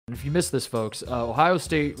If you missed this, folks, Ohio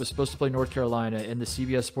State was supposed to play North Carolina in the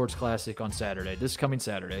CBS Sports Classic on Saturday. This coming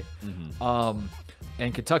Saturday.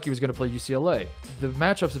 And Kentucky was going to play UCLA. The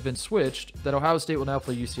matchups have been switched, that Ohio State will now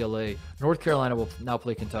play UCLA. North Carolina will now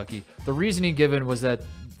play Kentucky. The reasoning given was that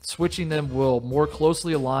switching them will more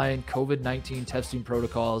closely align COVID-19 testing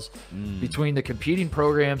protocols between the competing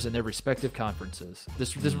programs and their respective conferences.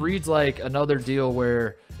 This reads like another deal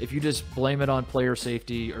where if you just blame it on player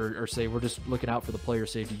safety or say we're just looking out for the player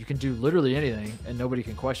safety, you can do literally anything and nobody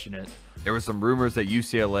can question it. There were some rumors that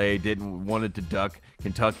UCLA wanted to duck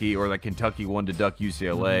Kentucky, or that Kentucky wanted to duck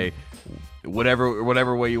UCLA.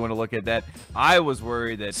 Whatever way you want to look at that. I was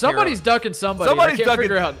worried that somebody's ducking somebody. Somebody's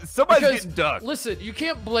ducking. Somebody's getting ducked. Listen, you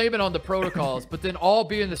can't blame it on the protocols, but then all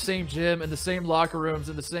be in the same gym, in the same locker rooms,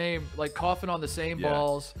 in the same, like, coughing on the same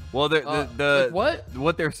balls. Well,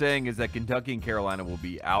 what they're saying is that Kentucky and Carolina will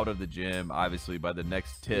be out of the gym, obviously, by the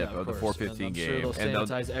next tip of the 4:15 game. Sure they'll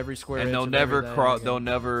sanitize every square inch. And they'll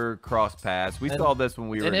never cross paths. We saw this when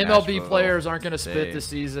we were. And in MLB Nashville. players aren't going to spit this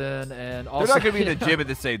season, and also they're not going to be in the gym at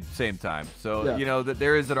the same time. So you know that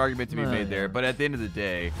there is an argument to be made there. But at the end of the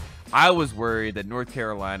day, I was worried that North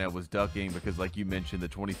Carolina was ducking because, like you mentioned, the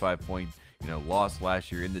 25-point loss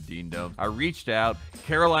last year in the Dean Dome. I reached out.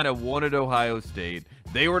 Carolina wanted Ohio State.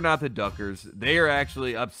 They were not the duckers. They are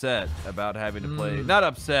actually upset about having to play. Not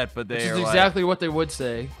upset, but they are exactly what they would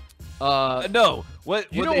say. No,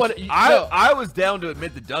 I was down to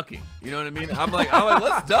admit the ducking. You know what I mean? I'm like,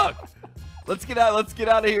 let's duck. Let's get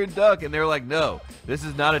out of here and duck. And they're like, no, this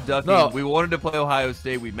is not a ducking. No. We wanted to play Ohio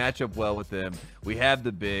State. We match up well with them. We have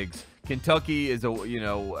the bigs. Kentucky is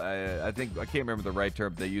I think I can't remember the right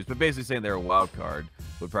term they used, but basically saying they're a wild card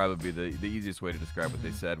would probably be the easiest way to describe what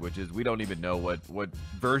they said, which is we don't even know what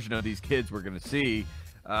version of these kids we're going to see.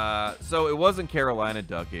 So it wasn't Carolina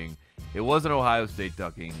ducking. It wasn't Ohio State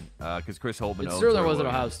ducking because Chris Holtman. It certainly wasn't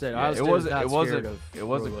Ohio State. Ohio State it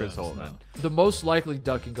wasn't Chris Holtman. No. The most likely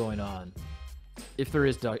ducking going on, if there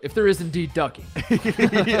is indeed ducking,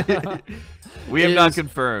 we have not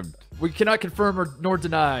confirmed. We cannot confirm nor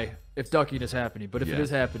deny if ducking is happening, but if it is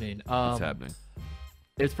happening, it's happening.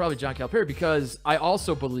 It's probably John Calipari, because I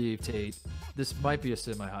also believe, Tate, this might be a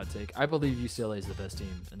semi-hot take, I believe UCLA is the best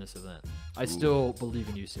team in this event. I still believe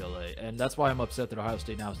in UCLA, and that's why I'm upset that Ohio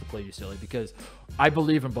State now has to play UCLA, because I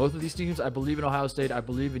believe in both of these teams. I believe in Ohio State. I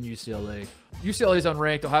believe in UCLA. UCLA is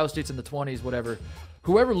unranked. Ohio State's in the 20s, whatever.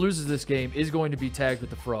 Whoever loses this game is going to be tagged with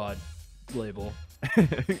the fraud label. And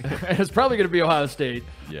it's probably going to be Ohio State,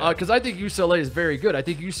 because I think UCLA is very good. I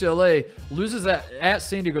think UCLA loses at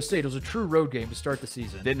San Diego State. It was a true road game to start the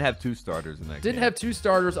season. Didn't have two starters in that game. Didn't have two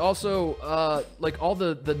starters. Also, like all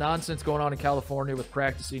the nonsense going on in California with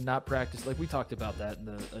practicing, not practice. Like we talked about that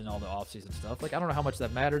in all the offseason stuff. Like I don't know how much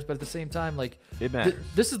that matters, but at the same time, like it matters.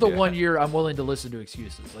 This is the 1 year I'm willing to listen to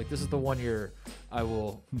excuses. Like this is the 1 year I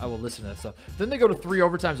will listen to that stuff. Then they go to 3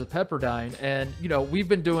 overtimes with Pepperdine, and we've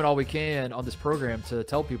been doing all we can on this program to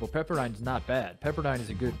tell people Pepperdine's not bad. Pepperdine is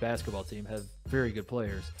a good basketball team, have very good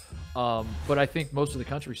players. But I think most of the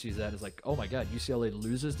country sees that as like, oh my God, UCLA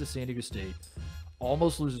loses to San Diego State,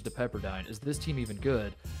 almost loses to Pepperdine. Is this team even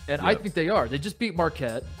good? And I think they are. They just beat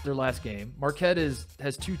Marquette their last game. Marquette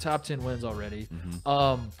has 2 top 10 wins already.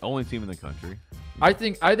 Only team in the country. I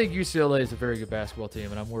think UCLA is a very good basketball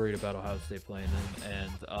team, and I'm worried about Ohio State playing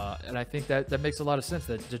them. And I think that makes a lot of sense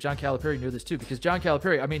that John Calipari knew this too, because John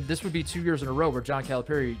Calipari, I mean, this would be 2 years in a row where John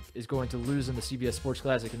Calipari is going to lose in the CBS Sports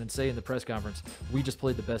Classic and then say in the press conference, "We just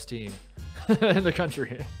played the best team in the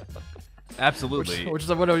country." Absolutely. Which is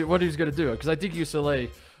what he was going to do, because I think UCLA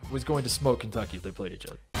was going to smoke Kentucky if they played each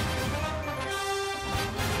other.